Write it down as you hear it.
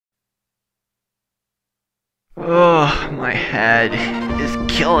Oh, my head is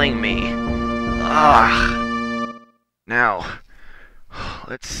killing me. Ugh. Now,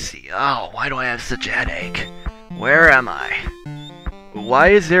 let's see. Oh, why do I have such a headache? Where am I? Why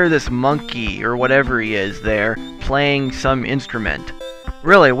is there this monkey, or whatever he is there, playing some instrument?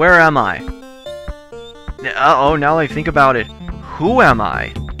 Really, where am I? Uh-oh, now I think about it. Who am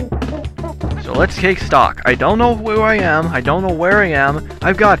I? So let's take stock. I don't know who I am. I don't know where I am.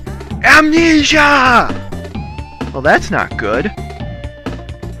 I've got amnesia! Well, that's not good.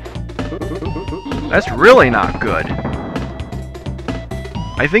 That's really not good.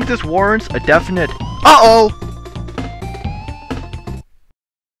 I think this warrants a definite... Uh-oh!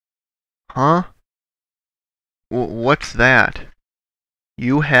 Huh? What's that?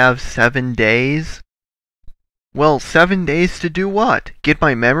 You have 7 days? Well, 7 days to do what? Get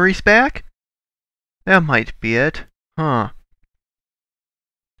my memories back? That might be it. Huh.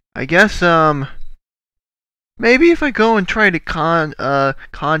 I guess, maybe if I go and try to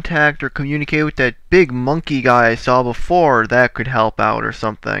contact or communicate with that big monkey guy I saw before, that could help out or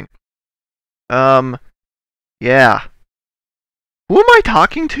something. Yeah. Who am I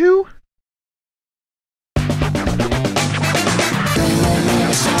talking to?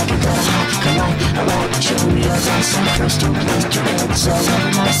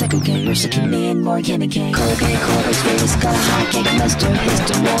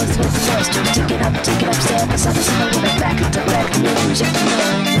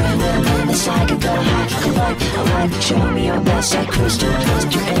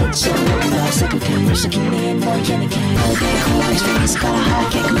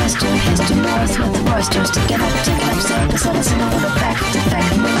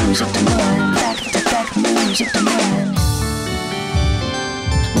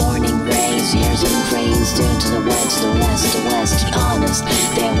 Morning rays, years and cranes, turn to the west, the west, the west. Be honest,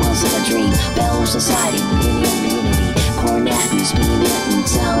 there wasn't a dream. Bell society, unity. Cornetins, peanut and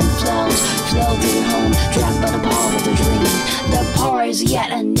town flowers, floating home, trapped by the power of the dream. The power is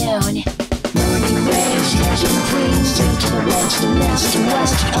yet unknown. Morning rays, years and cranes, turn to the west, the west, the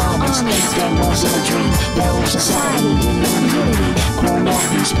west. Be honest, there wasn't a dream. Bell society, unity.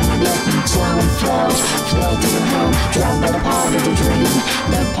 Cornetins, peanut and town flowers, floating home, trapped by the power of the dream.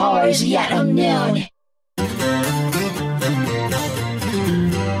 The power is yet unknown.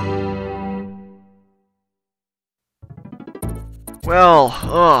 Well,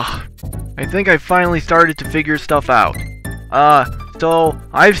 I think I finally started to figure stuff out. So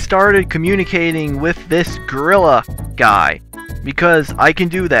I've started communicating with this gorilla guy, because I can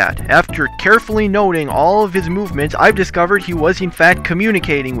do that. After carefully noting all of his movements, I've discovered he was in fact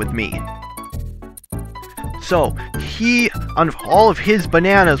communicating with me. So, all of his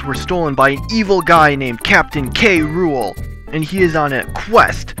bananas were stolen by an evil guy named Captain K. Rule, and he is on a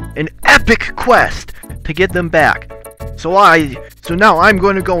quest, an epic quest, to get them back. So now I'm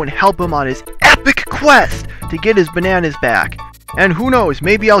going to go and help him on his epic quest to get his bananas back. And who knows,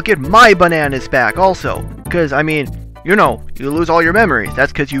 maybe I'll get my bananas back also. Because, I mean, you know, you lose all your memories.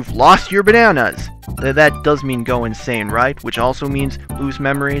 That's because you've lost your bananas. That does mean go insane, right? Which also means lose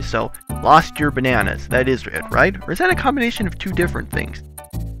memories, so lost your bananas. That is it, right? Or is that a combination of two different things?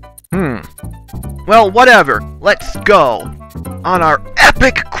 Well, whatever. Let's go on our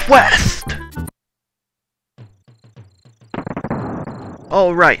epic quest!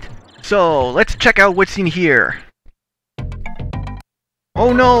 Alright, so let's check out what's in here.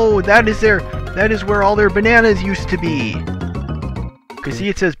 Oh no, that is where all their bananas used to be. Cause see,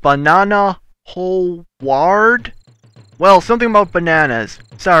 it says banana ward. Well, something about bananas.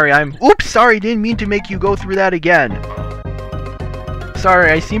 Sorry, didn't mean to make you go through that again.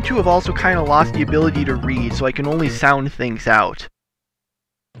 Sorry, I seem to have also kind of lost the ability to read, so I can only sound things out.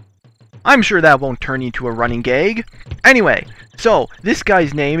 I'm sure that won't turn into a running gag. Anyway, so, this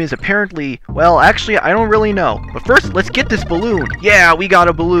guy's name is apparently, well, actually, I don't really know. But first, let's get this balloon. Yeah, we got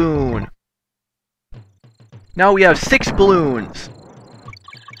a balloon. Now we have 6 balloons.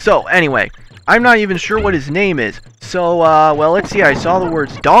 So, anyway, I'm not even sure what his name is. So, well, let's see, I saw the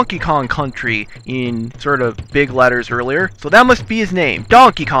words Donkey Kong Country in sort of big letters earlier. So that must be his name,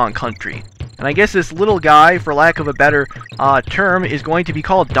 Donkey Kong Country. And I guess this little guy, for lack of a better term, is going to be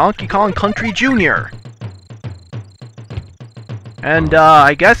called Donkey Kong Country Jr. And,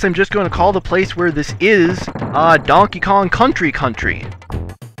 I guess I'm just going to call the place where this is, Donkey Kong Country.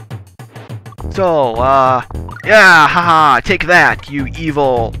 So, yeah, haha, take that, you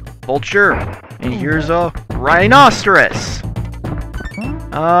evil vulture. And here's a rhinoceros.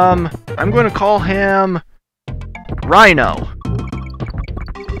 I'm going to call him Rhino.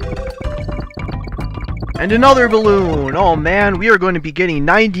 And another balloon! Oh man, we are going to be getting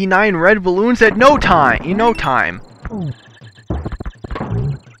 99 red balloons at no time! In no time.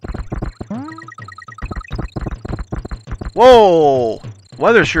 Whoa!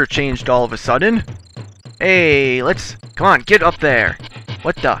 Weather sure changed all of a sudden. Hey, let's... Come on, get up there!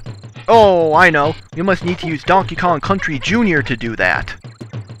 What the... Oh, I know. You must need to use Donkey Kong Country Jr. to do that.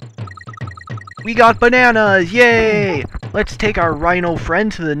 We got bananas! Yay! Let's take our rhino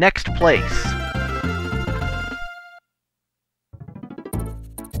friend to the next place.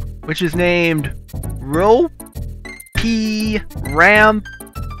 Which is named Ropey Rampagee.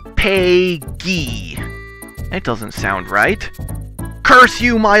 That doesn't sound right. Curse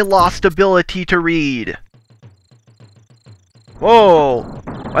you, my lost ability to read! Whoa!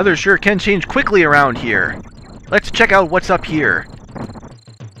 Weather sure can change quickly around here. Let's check out what's up here.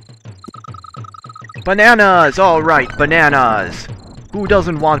 Bananas! Alright, bananas! Who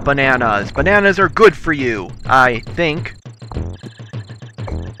doesn't want bananas? Bananas are good for you, I think.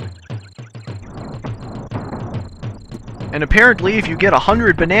 And apparently, if you get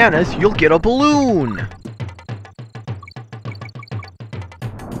 100 bananas, you'll get a balloon!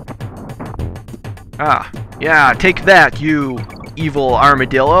 Ah, yeah, take that, you evil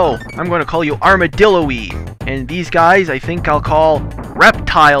armadillo. I'm going to call you Armadillo-y. And these guys, I think I'll call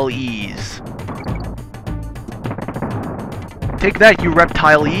Reptile-E's. Take that, you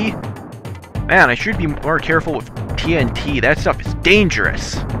Reptile-y. Man, I should be more careful with TNT. That stuff is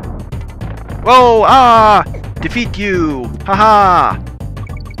dangerous. Whoa, ah! Defeat you! Haha!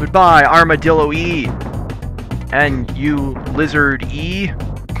 Goodbye, Armadillo-y. And you Lizard-y.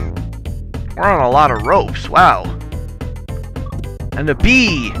 We're on a lot of ropes, wow. And a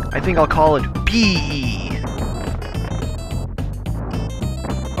bee! I think I'll call it B-E.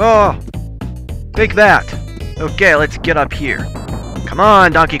 Oh! Take that! Okay, let's get up here. Come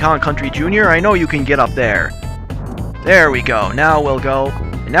on, Donkey Kong Country Jr., I know you can get up there. There we go, now we'll go.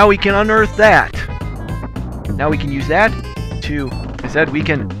 And now we can unearth that. Now we can use that to... I said we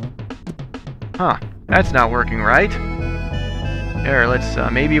can... Huh, that's not working right. There, let's,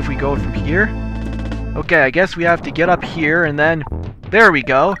 maybe if we go from here? Okay, I guess we have to get up here, and then... There we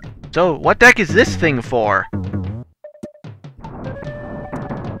go. So, what the heck is this thing for?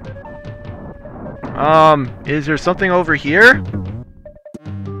 Is there something over here?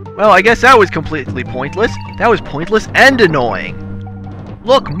 Well, I guess that was completely pointless. That was pointless and annoying.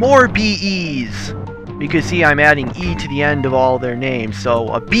 Look, more BEs! Because, see, I'm adding E to the end of all their names, so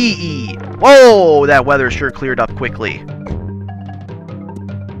a BE. Whoa, that weather sure cleared up quickly.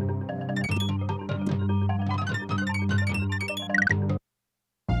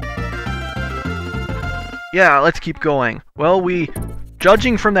 Yeah, let's keep going. Well,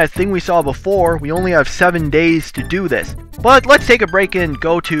 judging from that thing we saw before, we only have 7 days to do this. But let's take a break and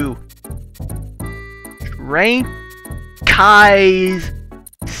go to... Shrankai's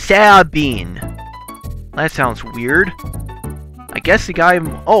Sabine. That sounds weird. I guess the guy...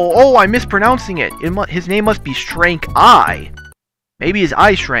 Oh, I'm mispronouncing it. His name must be Shrank Eye. Maybe his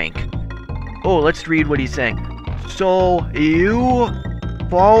eye shrank. Oh, let's read what he's saying. So, you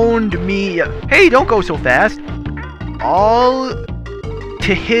found me... Hey, don't go so fast. All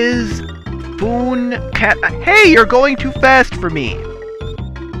to his boon cat... Hey, you're going too fast for me.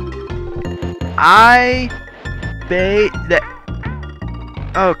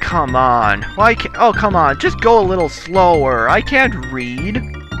 Oh, come on. Why can't... Oh, come on. Just go a little slower. I can't read.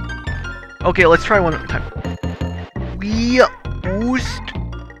 Okay, let's try one more time. We used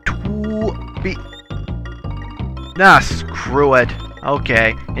to be... Nah, screw it.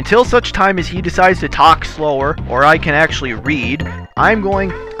 Okay. Until such time as he decides to talk slower, or I can actually read, I'm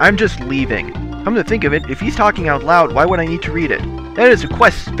just leaving. Come to think of it, if he's talking out loud, why would I need to read it? That is a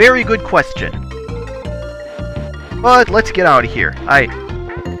very good question. But let's get out of here.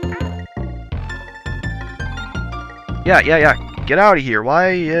 Yeah. Get out of here.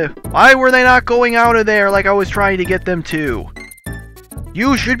 Why were they not going out of there like I was trying to get them to?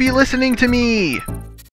 You should be listening to me!